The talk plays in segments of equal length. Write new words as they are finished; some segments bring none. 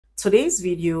Today's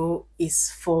video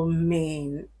is for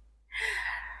men.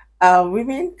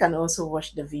 Women can also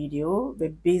watch the video,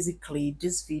 but basically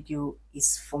this video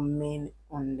is for men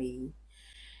only.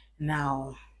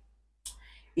 Now,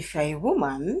 if you're a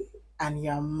woman and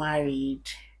you're married,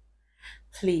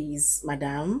 please,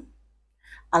 madam,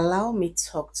 allow me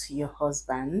talk to your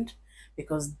husband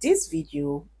because this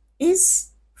video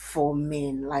is for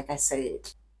men, like I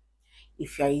said.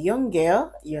 If you're a young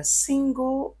girl, you're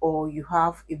single, or you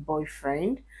have a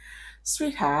boyfriend,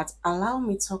 sweetheart, allow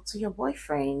me talk to your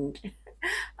boyfriend.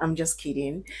 I'm just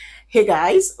kidding. Hey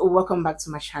guys, welcome back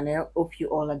to my channel. Hope you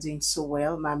all are doing so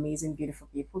well, my amazing, beautiful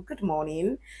people. Good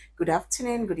morning, good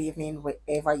afternoon, good evening,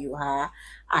 wherever you are.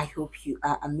 I hope you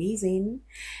are amazing.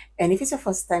 And if it's your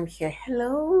first time here,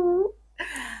 hello.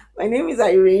 My name is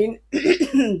Irene.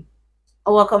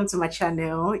 Welcome to my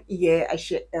channel. Yeah, I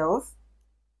share health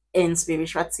and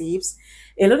spiritual tips,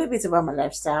 a little bit about my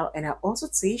lifestyle, and I also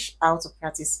teach how to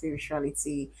practice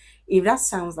spirituality. If that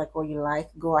sounds like what you like,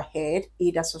 go ahead,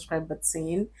 hit that subscribe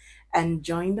button and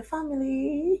join the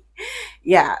family.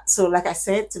 Yeah, so like I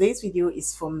said, today's video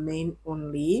is for men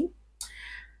only.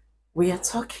 We are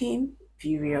talking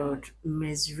period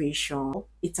menstruation.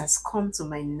 It has come to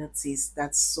my notice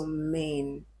that some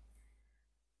men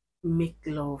make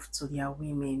love to their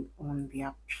women on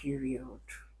their period.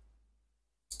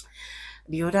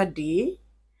 The other day,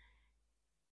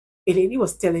 a lady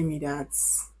was telling me that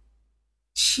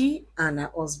she and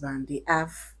her husband, they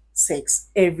have sex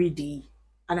every day.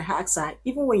 And I asked her,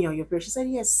 even when you're on your period? She said,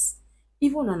 yes.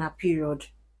 Even on her period,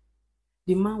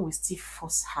 the man will still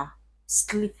force her,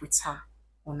 sleep with her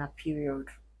on her period.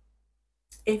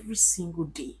 Every single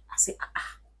day. I say,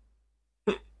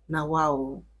 now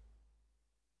wow.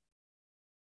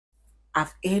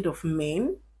 I've heard of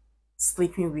men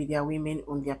sleeping with their women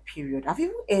on their period. I've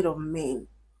even heard of men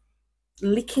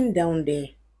licking down there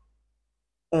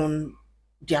on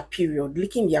their period,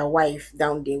 licking their wife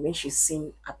down there when she's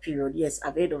seen a period. Yes,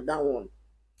 I've heard of that one.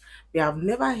 But I've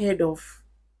never heard of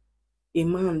a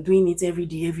man doing it every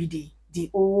day, every day. The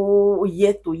whole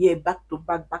year to year, back to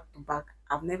back, back to back.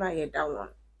 I've never heard that one.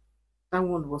 That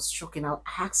one was shocking. I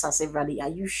asked her severally, are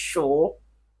you sure?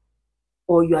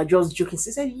 Or you are just joking? She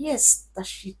said, yes, that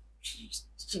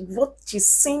what she's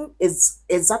seeing is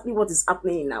exactly what is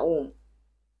happening in her home.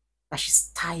 That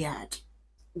she's tired.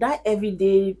 That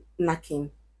everyday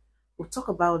knacking, we'll talk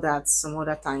about that some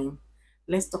other time.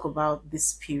 Let's talk about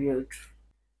this period.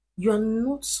 You are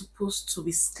not supposed to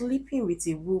be sleeping with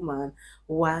a woman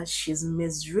while she's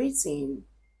menstruating.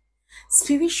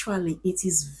 Spiritually, it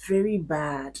is very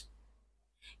bad.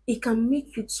 It can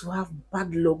make you to have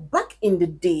bad luck. Back in the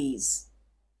days,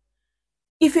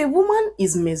 if a woman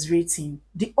is menstruating,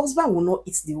 the husband will not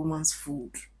eat the woman's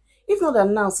food. If not that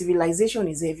now, civilization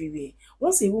is everywhere.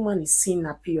 Once a woman is seeing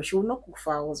her period, she will not cook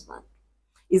for her husband.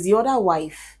 It's the other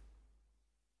wife.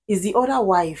 It's the other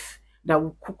wife that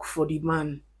will cook for the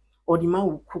man, or the man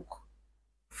will cook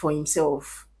for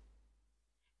himself.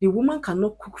 The woman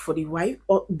cannot cook for the wife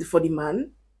or for the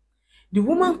man. The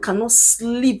woman cannot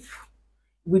sleep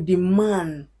with the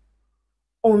man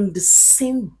on the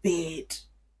same bed.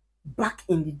 Back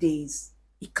in the days,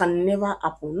 it can never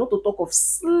happen. Not to talk of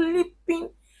sleeping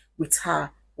with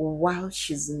her while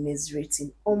she's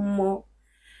menstruating.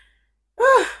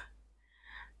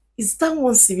 Is that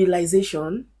one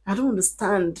civilization? I don't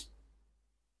understand.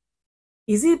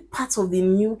 Is it part of the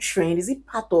new trend? Is it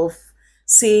part of,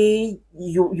 say,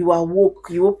 you are woke,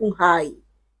 you open high?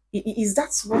 Is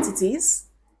that what it is?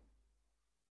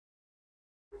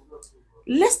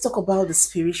 Let's talk about the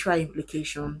spiritual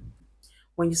implication.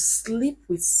 When you sleep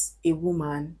with a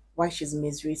woman while she's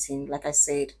menstruating, like I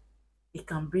said, it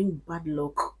can bring bad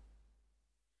luck.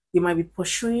 You might be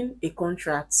pursuing a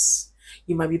contract.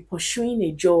 You might be pursuing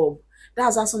a job.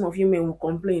 That's how some of you men will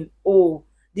complain, oh,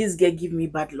 this girl give me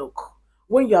bad luck.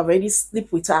 When you already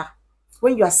sleep with her,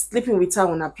 when you are sleeping with her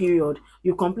on her period,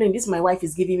 you complain, this my wife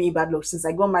is giving me bad luck. Since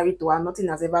I got married to her, nothing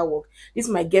has ever worked. This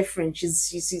my girlfriend, she's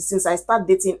since I start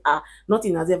dating her,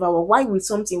 nothing has ever worked. Why will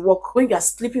something work? When you are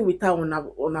sleeping with her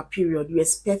on her period, you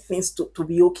expect things to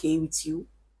be okay with you.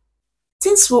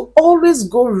 Things will always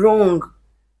go wrong.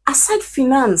 Aside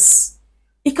finance,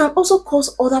 it can also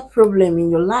cause other problems in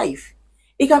your life.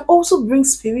 It can also bring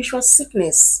spiritual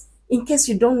sickness, in case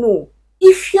you don't know.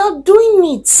 If you're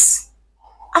doing it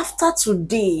after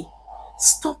today,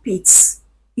 stop it.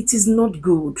 It is not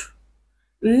good.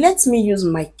 Let me use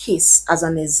my case as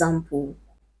an example.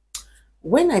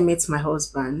 When I met my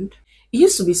husband, he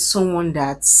used to be someone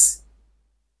that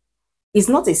is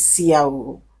not a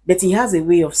CRO, but he has a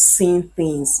way of seeing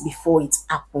things before it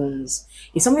happens.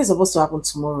 If something is supposed to happen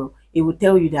tomorrow, he will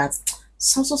tell you that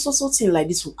so thing like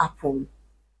this will happen.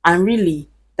 And really,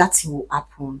 that thing will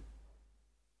happen.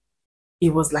 It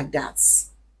was like that.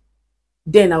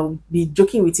 Then I'll be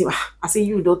joking with him. "Ah, I say,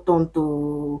 you don't turn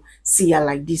to see her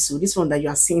like this. So this one that you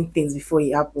are seeing things before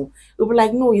it happen. We'll be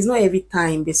like, no, it's not every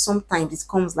time, but sometimes it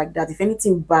comes like that. If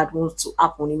anything bad wants to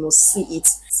happen, you must see it.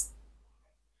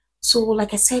 So,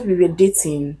 like I said, we were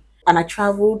dating and I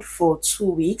traveled for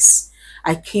 2 weeks.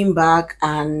 I came back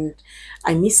and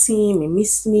I miss him, he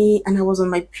missed me, and I was on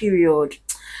my period.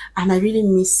 And I really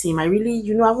miss him. I really,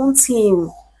 I want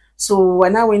him. So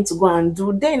when I went to go and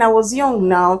do, then I was young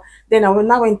now. Then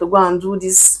when I went to go and do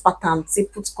this pattern, say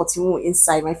put cotton wool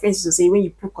inside. My friends used to say when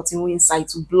you put cotton wool inside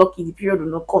to block it, the period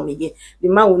will not come again. The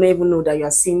man will not even know that you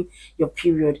are seeing your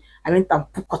period. I went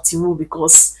and put cotton wool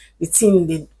because the thing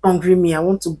they hungry me. I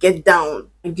want to get down.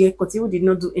 And the cotton wool did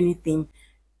not do anything.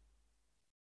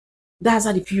 That's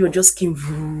how the period just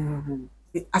came.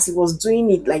 As he was doing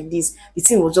it like this, the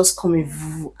thing was just coming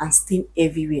and staying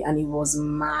everywhere, and he was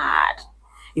mad.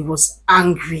 He was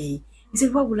angry. He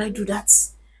said, "Why would I do that?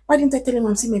 Why didn't I tell him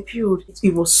I'm seeing my period?" He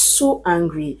was so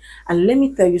angry. And let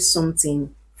me tell you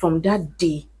something. From that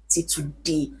day till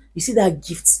today, you see that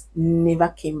gift never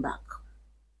came back.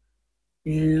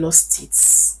 He lost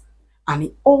it, and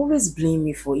he always blamed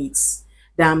me for it.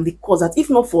 That I'm the cause. That if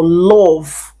not for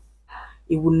love,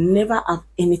 it will never have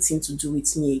anything to do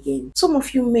with me again. Some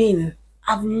of you men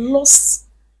have lost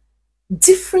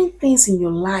different things in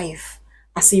your life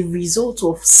as a result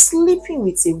of sleeping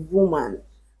with a woman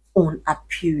on a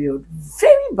period.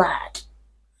 Very bad.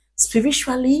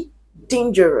 Spiritually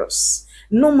dangerous.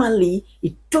 Normally,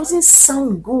 it doesn't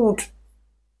sound good.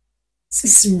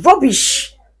 It's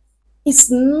rubbish. It's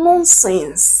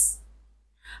nonsense.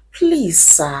 Please,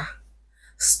 sir,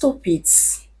 stop it.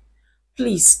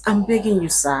 Please, I'm begging you,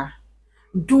 sir.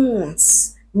 Don't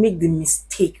make the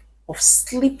mistake of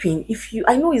sleeping. If you,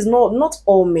 I know it's not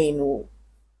all men, oh,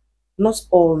 not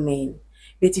all men,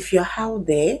 but if you're out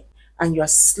there and you're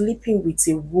sleeping with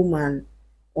a woman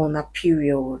on a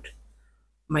period,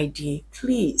 my dear,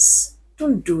 please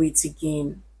don't do it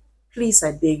again. Please,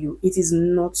 I beg you, it is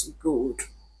not good.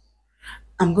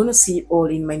 I'm gonna see you all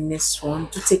in my next one.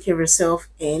 To take care of yourself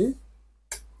and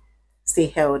stay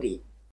healthy.